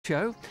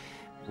show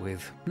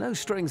with no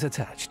strings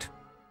attached.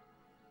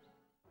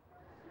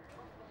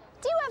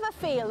 Do you ever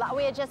feel that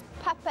we're just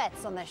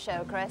puppets on this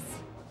show, Chris?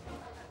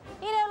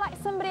 You know,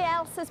 like somebody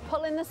else is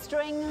pulling the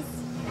strings?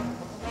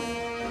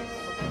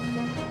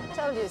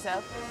 Told you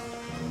so.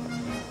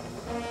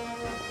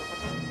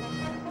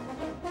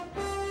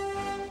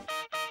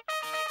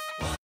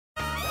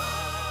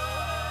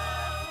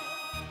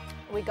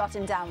 We got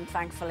him down,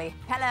 thankfully.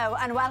 Hello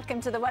and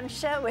welcome to The One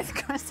Show with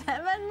Chris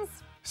Evans.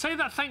 Say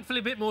that thankfully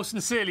a bit more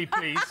sincerely,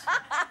 please.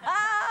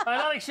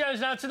 Alex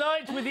shows now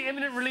tonight with the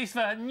imminent release of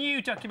a new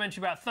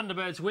documentary about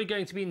Thunderbirds. We're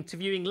going to be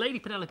interviewing Lady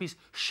Penelope's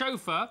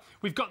chauffeur.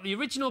 We've got the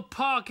original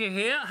Parker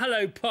here.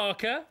 Hello,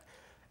 Parker.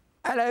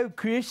 Hello,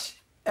 Chris.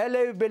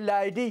 Hello,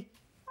 milady.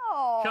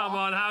 Oh. Come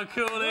on, how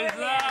cool is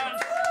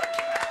that?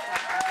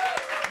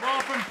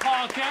 More from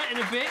Parker in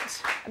a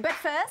bit. But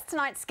first,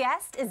 tonight's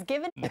guest is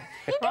given...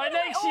 Right,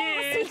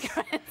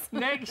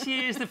 next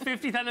year's the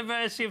 50th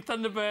anniversary of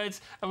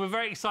Thunderbirds, and we're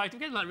very excited. We're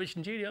getting like Rich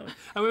and Judy, aren't we?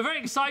 And we're very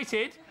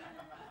excited...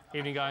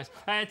 Evening, guys.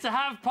 To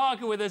have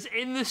Parker with us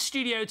in the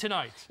studio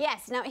tonight.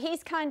 Yes, now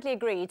he's kindly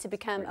agreed to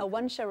become a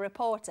one-show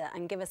reporter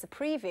and give us a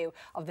preview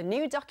of the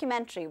new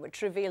documentary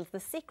which reveals the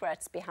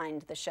secrets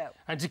behind the show.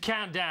 And to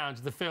count down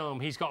to the film,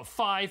 he's got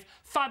 5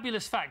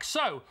 fabulous facts.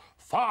 So,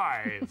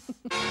 5.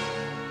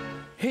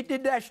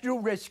 International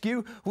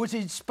Rescue was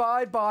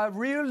inspired by a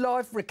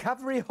real-life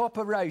recovery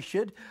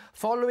operation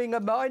following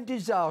a mine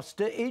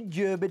disaster in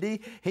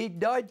Germany in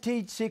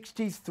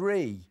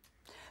 1963.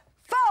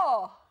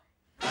 4.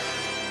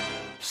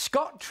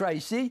 Scott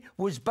Tracy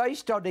was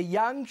based on a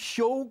young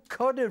Sean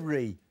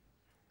Connery.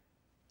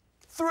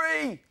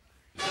 3.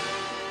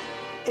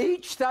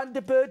 Each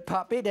Thunderbird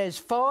puppet has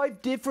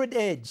 5 different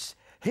heads,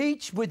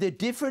 each with a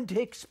different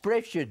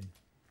expression.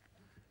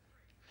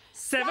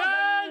 7.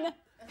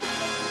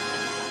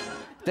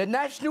 The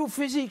National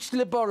Physics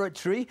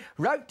Laboratory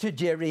wrote to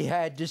Jerry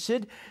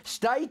Anderson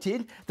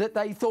stating that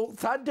they thought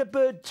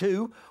Thunderbird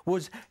 2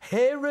 was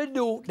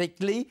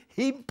aeronautically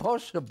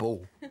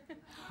impossible.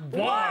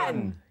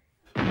 1.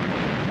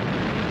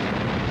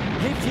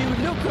 If you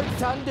look at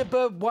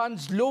Thunderbird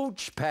 1's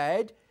launch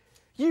pad,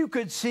 you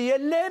could see a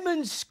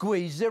lemon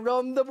squeezer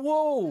on the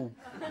wall.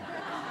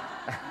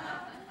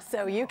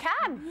 So you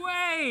can.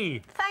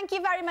 Way! Thank you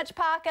very much,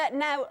 Parker.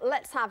 Now,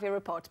 let's have your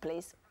report,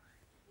 please.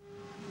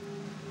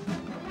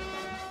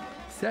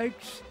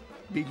 Thanks,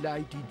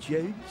 milady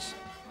Jones.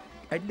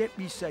 And let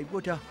me say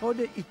what a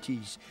honour it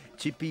is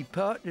to be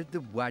part of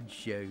the One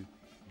Show.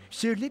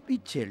 So let me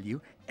tell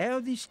you how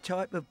this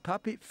type of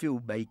puppet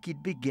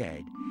filmmaking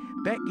began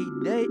back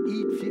in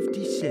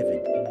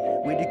 1957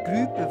 when a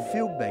group of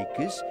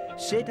filmmakers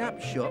set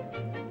up shop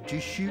to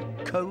shoot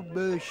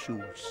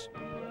commercials.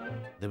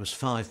 There was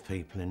 5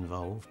 people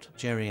involved: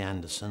 Jerry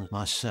Anderson,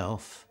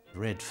 myself,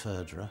 Red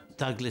Furderer,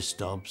 Douglas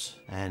Dobbs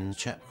and a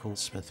chap called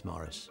Smith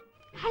Morris.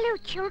 Hello,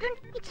 children.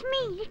 It's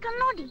me, little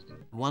Noddy.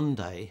 One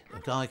day, a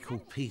guy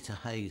called Peter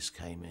Hayes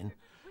came in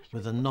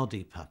with a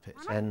Noddy puppet,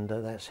 and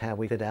that's how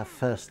we did our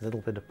first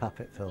little bit of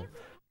puppet film.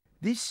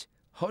 This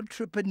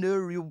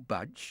entrepreneurial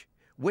bunch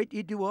went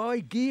into high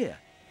gear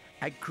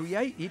and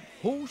created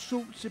all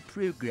sorts of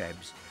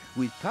programmes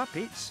with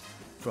puppets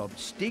from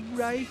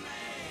Stingray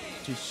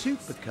to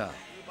Supercar.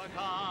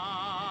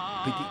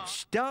 But it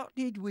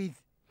started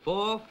with...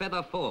 4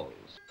 Feather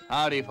Falls.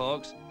 Howdy,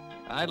 folks.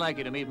 I'd like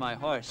you to meet my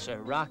horse, Sir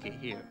Rocky,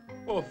 here.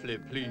 Awfully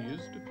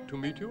pleased to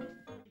meet you.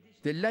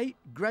 The late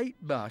great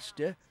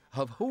master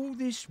of all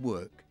this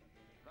work,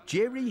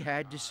 Jerry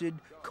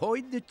Henderson,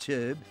 coined the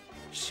term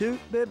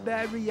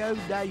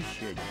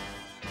Supermarionation.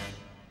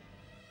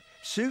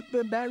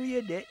 Super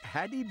Marionette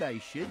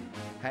animation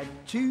had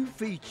 2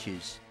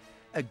 features: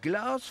 a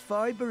glass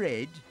fibre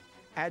head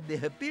and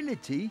the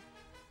ability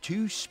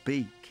to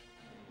speak.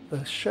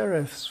 The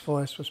sheriff's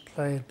voice was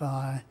played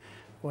by,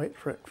 wait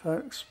for it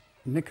folks,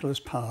 Nicholas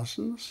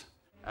Parsons.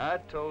 I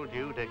told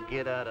you to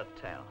get out of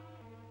town.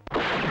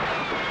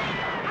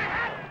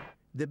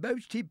 The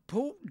most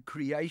important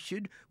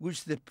creation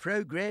was the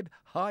programme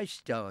I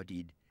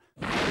started.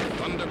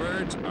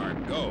 Thunderbirds are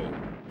go.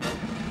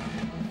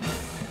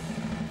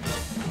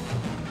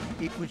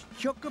 It was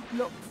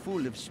chock-a-block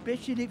full of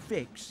special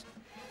effects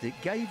that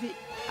gave it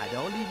an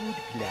Hollywood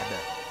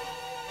glamour.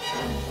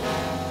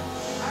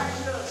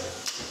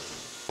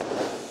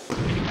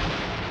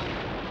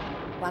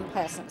 One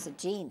person was a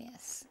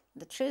genius.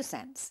 The true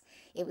sense,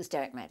 it was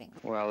Derek Medding.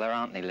 Well, there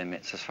aren't any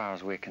limits as far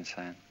as we're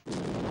concerned.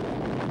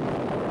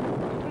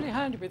 Really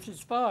handy with his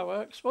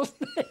fireworks,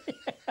 wasn't he?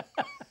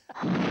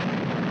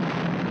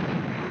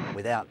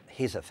 Without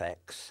his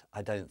effects,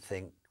 I don't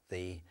think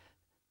the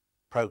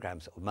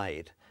programmes that were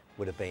made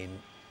would have been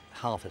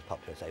half as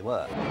popular as they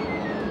were.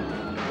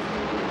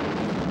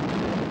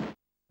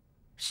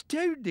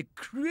 Stone the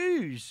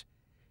Cruise!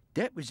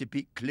 That was a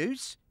bit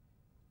close.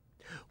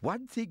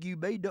 One thing you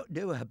may not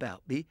know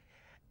about me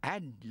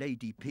and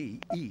Lady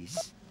P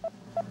is...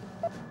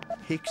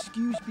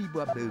 Excuse me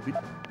one moment,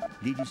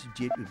 ladies and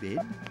gentlemen.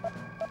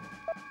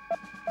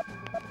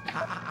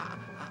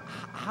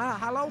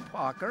 Hello,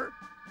 Parker.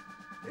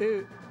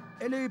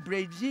 Hello,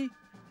 Brenzy.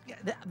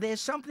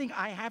 there's something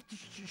I have to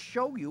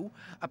show you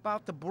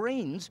about the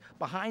brains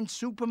behind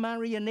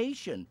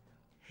Supermarionation.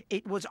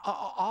 It was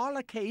all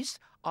a case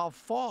of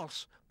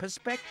false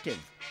perspective.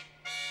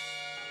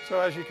 So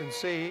as you can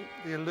see,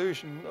 the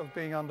illusion of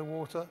being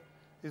underwater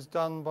is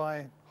done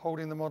by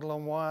holding the model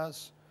on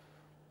wires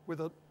with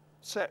a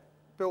set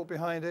built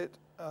behind it,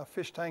 a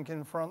fish tank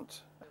in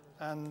front,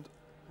 and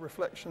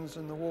reflections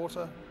in the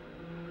water.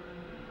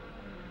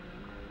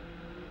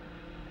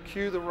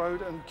 Cue the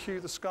road and cue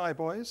the sky,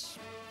 boys.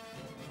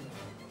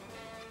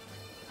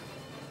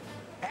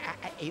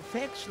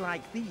 Effects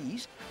like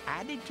these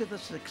added to the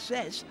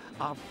success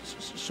of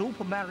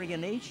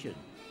Supermarionation.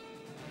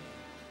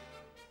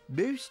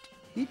 Most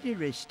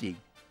interesting.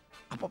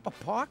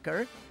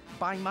 Parker,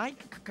 by my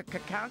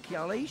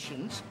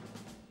calculations,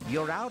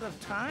 you're out of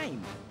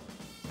time.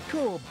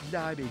 God,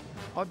 blimey,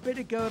 I'd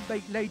better go and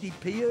make Lady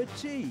P her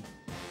tea.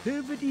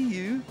 Over to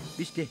you,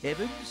 Mr.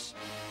 Heavens.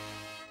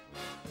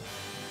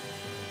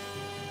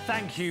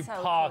 Thank you, So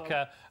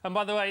Parker. Cool. And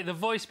by the way, the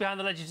voice behind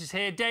the legends is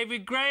here.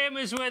 David Graham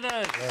is with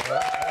us.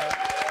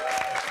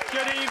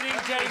 Good evening,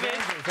 David.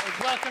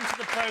 Welcome to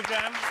the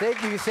programme.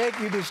 Thank you,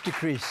 Mr.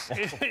 Chris.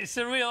 It's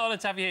a real honour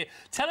to have you here.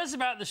 Tell us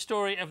about the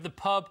story of the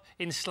pub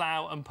in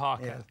Slough and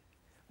Parker. Yeah.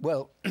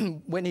 Well,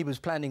 when he was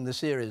planning the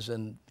series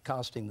and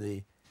casting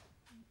the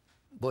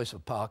voice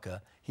of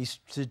Parker, he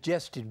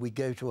suggested we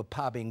go to a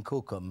pub in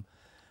Cookham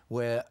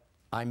where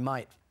I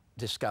might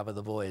discover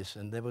the voice,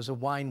 and there was a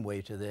wine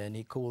waiter there, and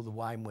he called the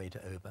wine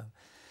waiter over,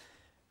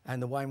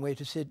 and the wine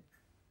waiter said,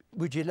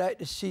 "Would you like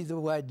to see the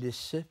wine list,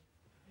 sir?"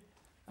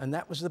 And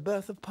that was the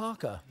birth of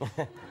Parker.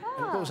 And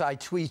of course, I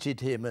tweeted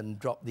him and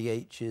dropped the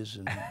H's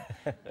and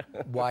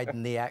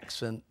widened the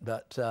accent,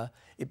 but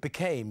it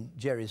became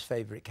Jerry's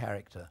favourite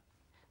character.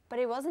 But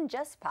it wasn't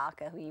just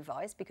Parker who you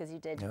voiced, because you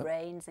did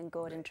Brains and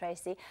Gordon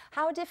Tracy.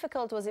 How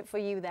difficult was it for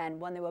you then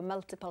when there were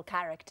multiple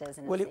characters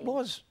in the scene? Well, it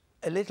was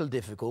a little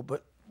difficult,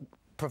 but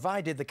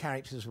provided the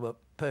characters were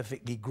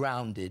perfectly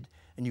grounded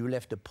and you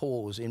left a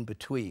pause in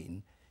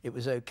between, it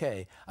was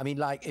okay. I mean,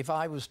 like, if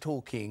I was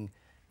talking,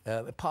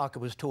 Parker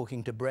was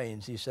talking to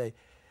Brains, you say,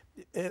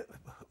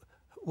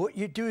 "What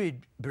you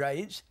doing,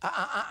 Brains?"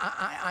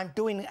 I'm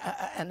doing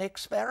an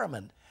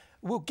experiment."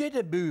 "Well, get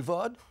a move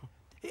on."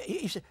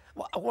 He said,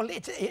 "Well,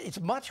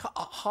 it's much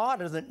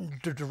harder than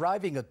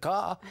driving a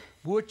car.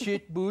 Watch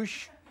it,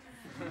 Bush."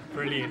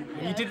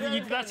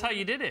 Brilliant. That's how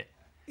you did it.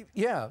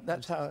 Yeah,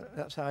 that's how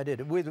I did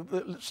it,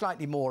 with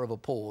slightly more of a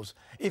pause,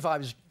 if I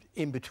was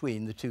in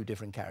between the two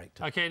different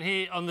characters. OK, and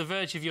here, on the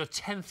verge of your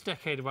 10th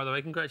decade, by the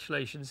way,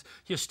 congratulations,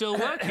 you're still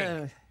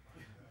working.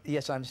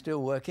 Yes, I'm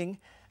still working,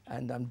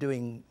 and I'm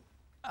doing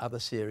other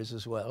series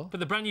as well. But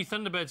the brand new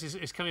Thunderbirds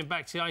is coming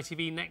back to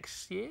ITV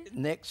next year?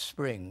 Next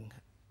spring.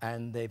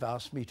 And they've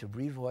asked me to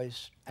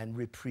revoice and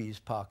reprise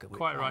Parker.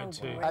 Quite right,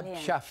 too. I'm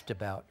chuffed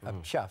about.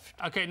 I'm chuffed.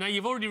 OK, now,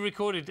 you've already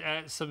recorded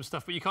some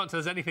stuff, but you can't tell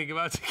us anything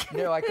about it.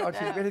 No, I can't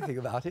tell you anything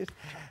about it.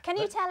 Can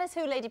you tell us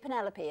who Lady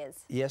Penelope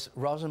is? Yes,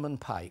 Rosamund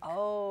Pike.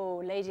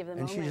 Oh, Lady of the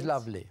Moment. And she's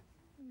lovely.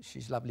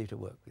 She's lovely to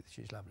work with.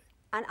 She's lovely.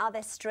 And are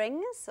there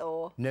strings,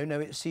 or...? No,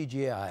 it's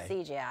CGI.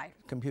 CGI.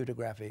 Computer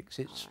graphics.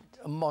 It's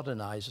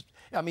modernised.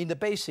 I mean, the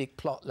basic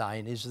plot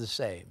line is the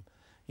same.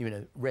 You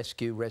know,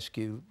 rescue,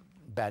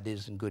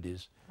 baddies and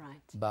goodies. Right.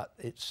 But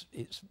it's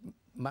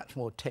much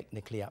more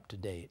technically up to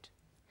date.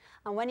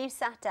 And when you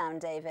sat down,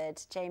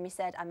 David, Jamie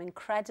said, "I'm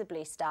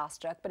incredibly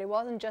starstruck," but it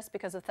wasn't just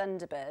because of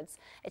Thunderbirds.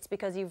 It's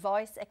because you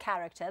voice a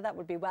character that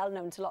would be well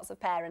known to lots of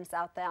parents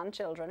out there and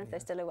children, if they're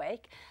still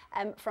awake,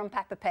 from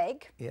Peppa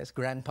Pig. Yes,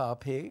 Grandpa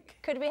Pig.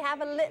 Could we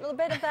have a little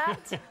bit of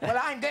that? Well,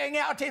 I'm going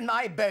out in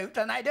my boat,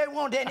 and I don't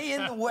want any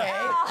in the way,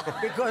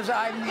 because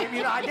I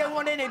don't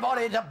want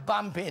anybody to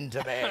bump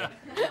into me.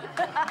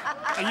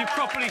 Are you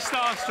properly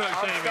starstruck,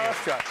 Jamie? I'm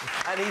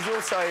starstruck. And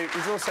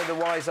he's also the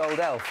wise old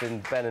elf in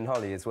Ben and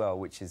Holly as well,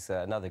 which is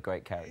another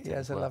great character. Yeah,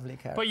 it's a lovely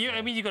character. But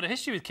you've got a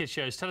history with kids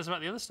shows. Tell us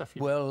about the other stuff you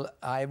do. Well,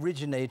 I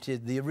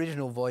originated the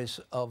original voice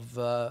of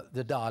the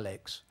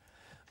Daleks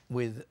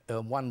with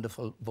a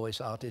wonderful voice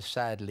artist,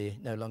 sadly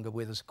no longer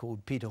with us,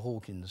 called Peter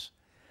Hawkins.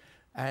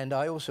 And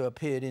I also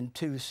appeared in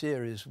 2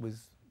 series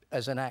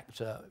as an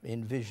actor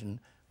in Vision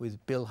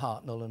with Bill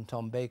Hartnell and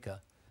Tom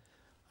Baker.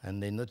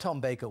 And in the Tom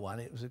Baker one,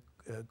 it was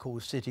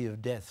called City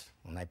of Death,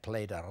 and I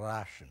played a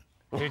Russian.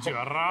 Did you?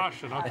 A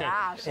Russian, OK.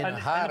 In a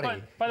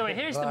hurry. By the way,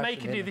 here's the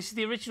make and do. This is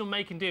the original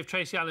make and do of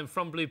Tracy Allen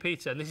from Blue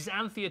Peter, and this is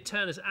Anthea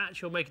Turner's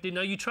actual make and do.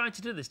 Now, you tried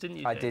to do this, didn't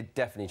you? I did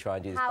definitely try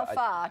and do this. How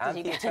far did you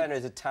Anthea get? Turner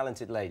is a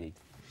talented lady.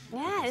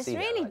 Yeah, it's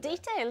really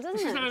detailed, isn't it?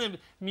 This is now in a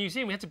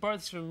museum. We had to borrow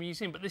this from a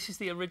museum, but this is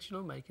the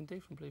original make and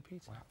do from Blue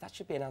Peter. Wow, that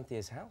should be in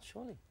Anthea's house,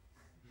 surely.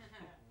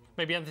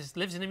 Maybe Anthea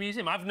lives in a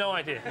museum. I have no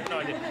idea.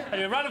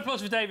 Anyway, round of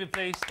applause for David,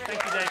 please.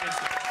 Thank you, David.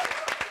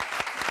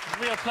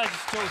 Real pleasure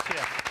to talk to you.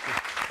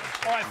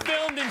 All right,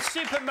 filmed in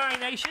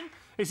Supermarionation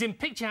is in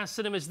Picture House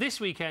cinemas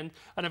this weekend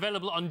and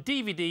available on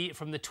DVD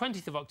from the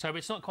 20th of October.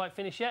 It's not quite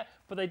finished yet,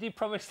 but they do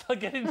promise they'll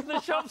get into the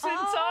shops in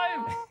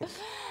time.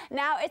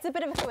 Now, it's a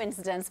bit of a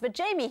coincidence, but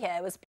Jamie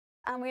here was...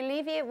 And we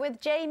leave you with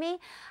Jamie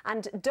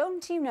and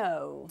Don't You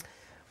Know?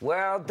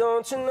 Well,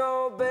 don't you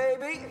know,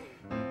 baby?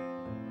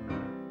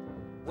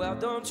 Well,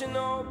 don't you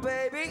know,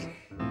 baby?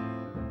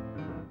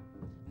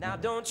 Now,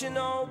 don't you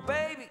know,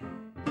 baby?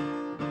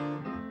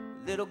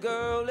 Little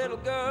girl,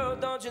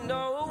 don't you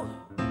know?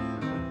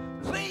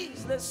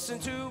 Please listen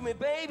to me,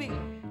 baby.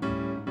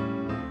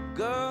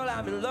 Girl,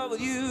 I'm in love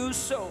with you,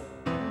 so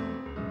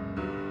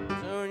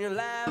turn your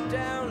lamp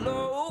down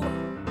low.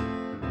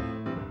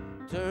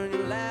 Turn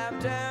your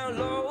lamp down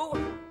low.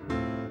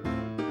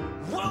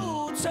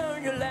 Whoa,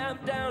 turn your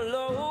lamp down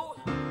low.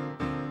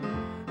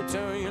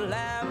 Turn your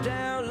lamp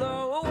down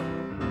low.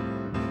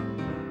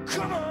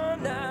 Come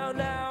on now,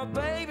 now,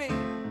 baby.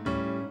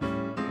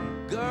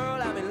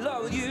 Girl, I'm in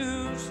love with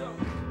you, so.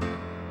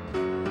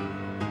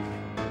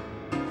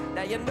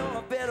 Now you know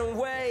I've been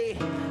away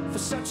for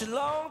such a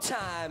long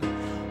time,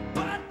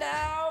 but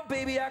now,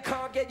 baby, I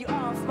can't get you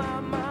off my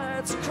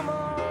mind. So come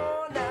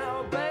on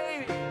now,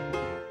 baby.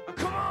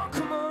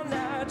 Come on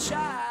now,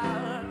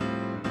 child.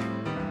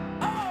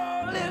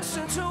 Oh,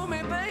 listen to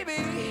me,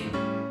 baby.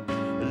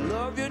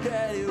 Love your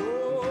daddy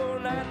all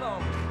night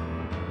long.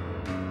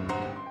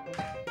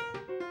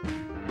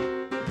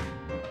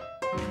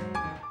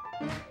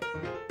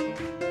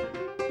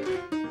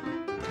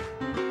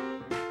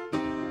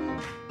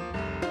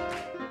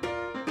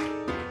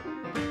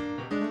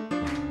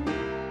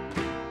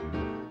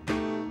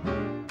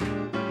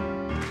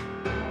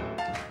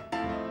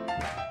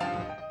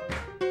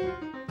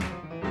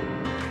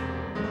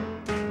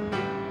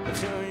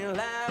 Turn your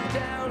lamp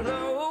down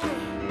low,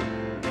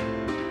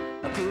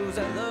 'cause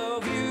I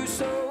love you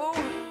so.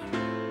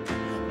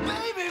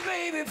 Baby,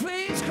 baby,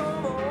 please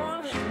come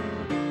on.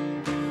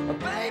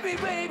 Baby,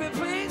 baby,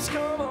 please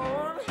come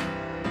on.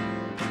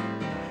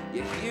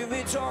 You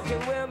be talking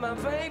with my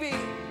baby.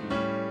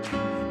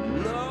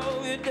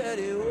 Love your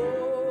daddy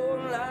all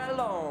night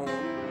long.